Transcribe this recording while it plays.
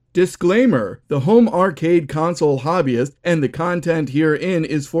Disclaimer: the home arcade console hobbyist and the content herein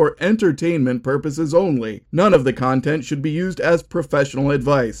is for entertainment purposes only. None of the content should be used as professional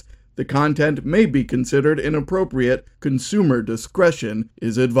advice. The content may be considered inappropriate. Consumer discretion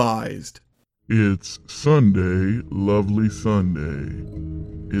is advised. It's Sunday, lovely Sunday.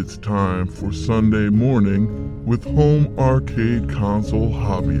 It's time for Sunday morning with home arcade console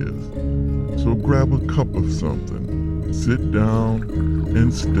hobbyist. So grab a cup of something, sit down,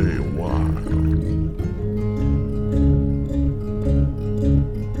 and stay a while.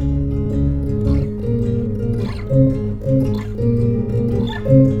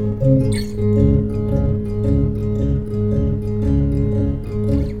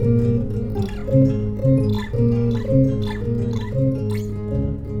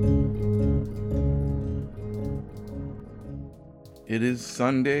 It is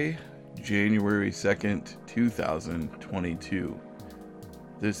Sunday, January 2nd, 2022.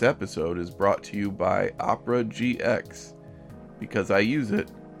 This episode is brought to you by Opera GX, because I use it,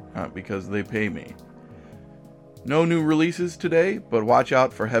 not because they pay me. No new releases today, but watch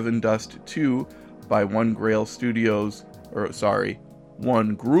out for Heaven Dust 2 by One Gruel Studios,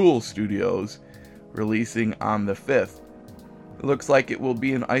 releasing on the 5th. It looks like it will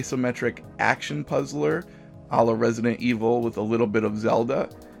be an isometric action puzzler, a la Resident Evil with a little bit of Zelda.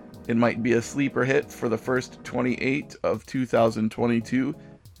 It might be a sleeper hit for the first 28 of 2022,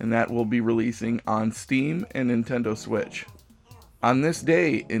 and that will be releasing on Steam and Nintendo Switch. On this day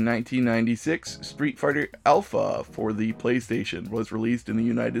in 1996, Street Fighter Alpha for the PlayStation was released in the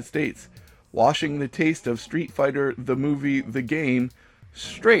United States, washing the taste of Street Fighter the movie, the game,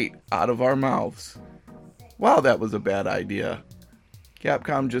 straight out of our mouths. Wow, that was a bad idea.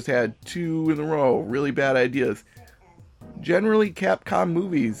 Capcom just had 2 in a row, really bad ideas. Generally, Capcom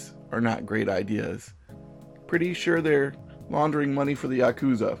movies are not great ideas. Pretty sure they're laundering money for the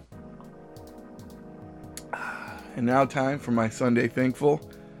Yakuza. And now time for my Sunday Thankful.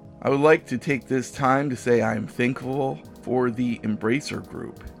 I would like to take this time to say I'm thankful for the Embracer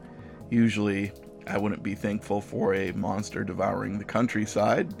Group. Usually, I wouldn't be thankful for a monster devouring the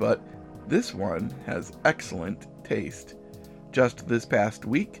countryside, but this one has excellent taste. Just this past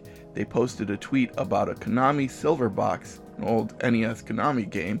week, they posted a tweet about a Konami Silver Box, an old NES Konami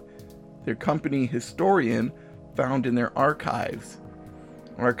game, their company historian found in their archives.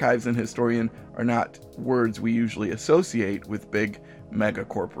 Archives and historian are not words we usually associate with big mega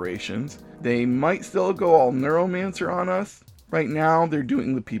corporations. They might still go all neuromancer on us. Right now, they're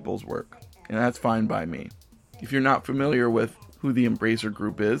doing the people's work, and that's fine by me. If you're not familiar with who the Embracer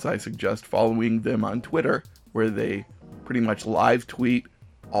Group is, I suggest following them on Twitter, where they pretty much live tweet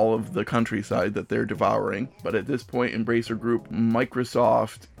all of the countryside that they're devouring. But at this point, Embracer Group,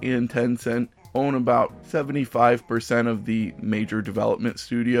 Microsoft, and Tencent own about 75% of the major development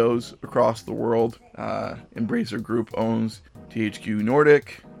studios across the world. Embracer Group owns THQ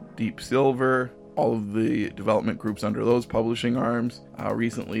Nordic, Deep Silver, all of the development groups under those publishing arms.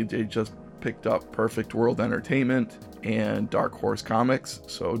 Recently, they just picked up Perfect World Entertainment and Dark Horse Comics,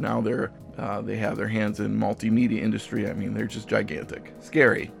 so now they have their hands in multimedia industry. I mean, they're just gigantic.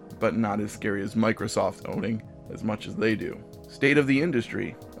 Scary, but not as scary as Microsoft owning as much as they do. State of the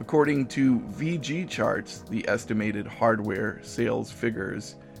industry. According to VG charts, the estimated hardware sales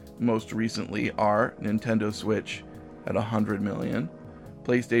figures most recently are Nintendo Switch at 100 million,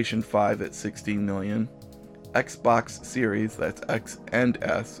 PlayStation 5 at 16 million, Xbox Series, that's X and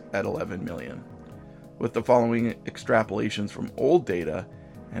S, at 11 million. With the following extrapolations from old data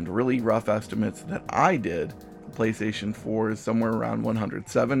and really rough estimates that I did, the PlayStation 4 is somewhere around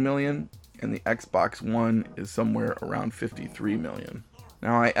 107 million, and the Xbox One is somewhere around 53 million.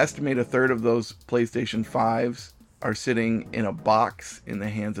 Now, I estimate a third of those PlayStation 5s are sitting in a box in the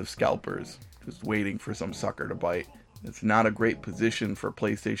hands of scalpers, just waiting for some sucker to bite. It's not a great position for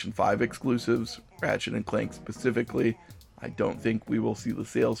PlayStation 5 exclusives, Ratchet & Clank specifically. I don't think we will see the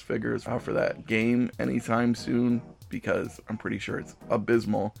sales figures for that game anytime soon, because I'm pretty sure it's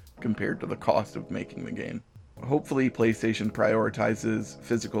abysmal compared to the cost of making the game. Hopefully, PlayStation prioritizes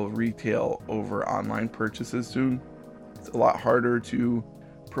physical retail over online purchases soon. It's a lot harder to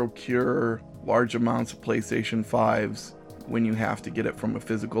procure large amounts of PlayStation 5s when you have to get it from a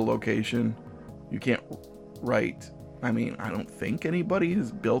physical location. You can't I don't think anybody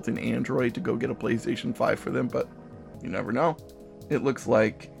has built an Android to go get a PlayStation 5 for them, but you never know. It looks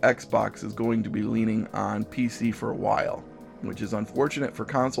like Xbox is going to be leaning on PC for a while, which is unfortunate for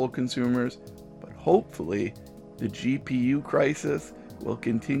console consumers, but hopefully the GPU crisis will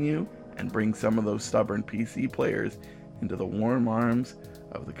continue and bring some of those stubborn PC players into the warm arms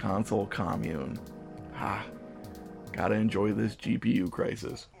of the console commune. Gotta enjoy this GPU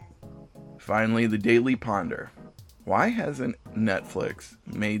crisis. Finally, the Daily Ponder. Why hasn't Netflix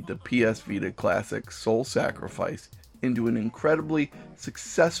made the PS Vita classic Soul Sacrifice into an incredibly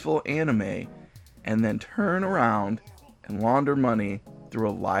successful anime and then turn around and launder money through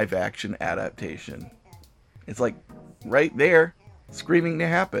a live-action adaptation? It's like right there, screaming to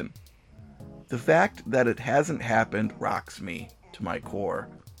happen. The fact that it hasn't happened rocks me to my core.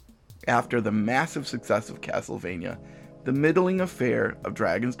 After the massive success of Castlevania, the middling affair of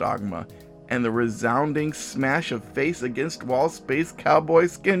Dragon's Dogma, and the resounding smash of face against wall Space Cowboy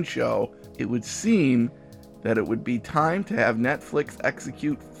skin show, it would seem that it would be time to have Netflix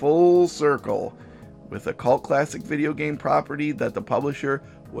execute full circle with a cult classic video game property that the publisher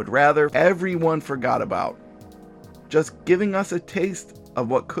would rather everyone forgot about. Just giving us a taste of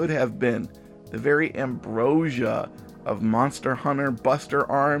what could have been, the very ambrosia of Monster Hunter Buster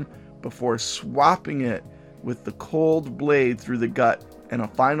Arm, before swapping it with the cold blade through the gut and a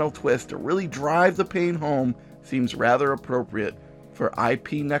final twist to really drive the pain home, seems rather appropriate for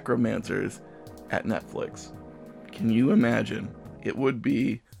IP necromancers at Netflix. Can you imagine? It would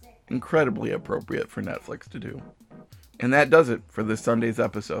be incredibly appropriate for Netflix to do. And that does it for this Sunday's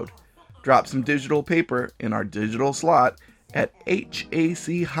episode. Drop some digital paper in our digital slot at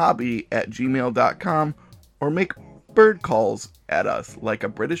hachobby@gmail.com or make bird calls at us like a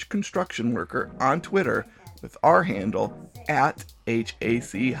British construction worker on Twitter with our handle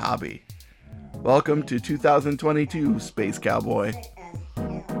 @HACHobby. Welcome to 2022, Space Cowboy.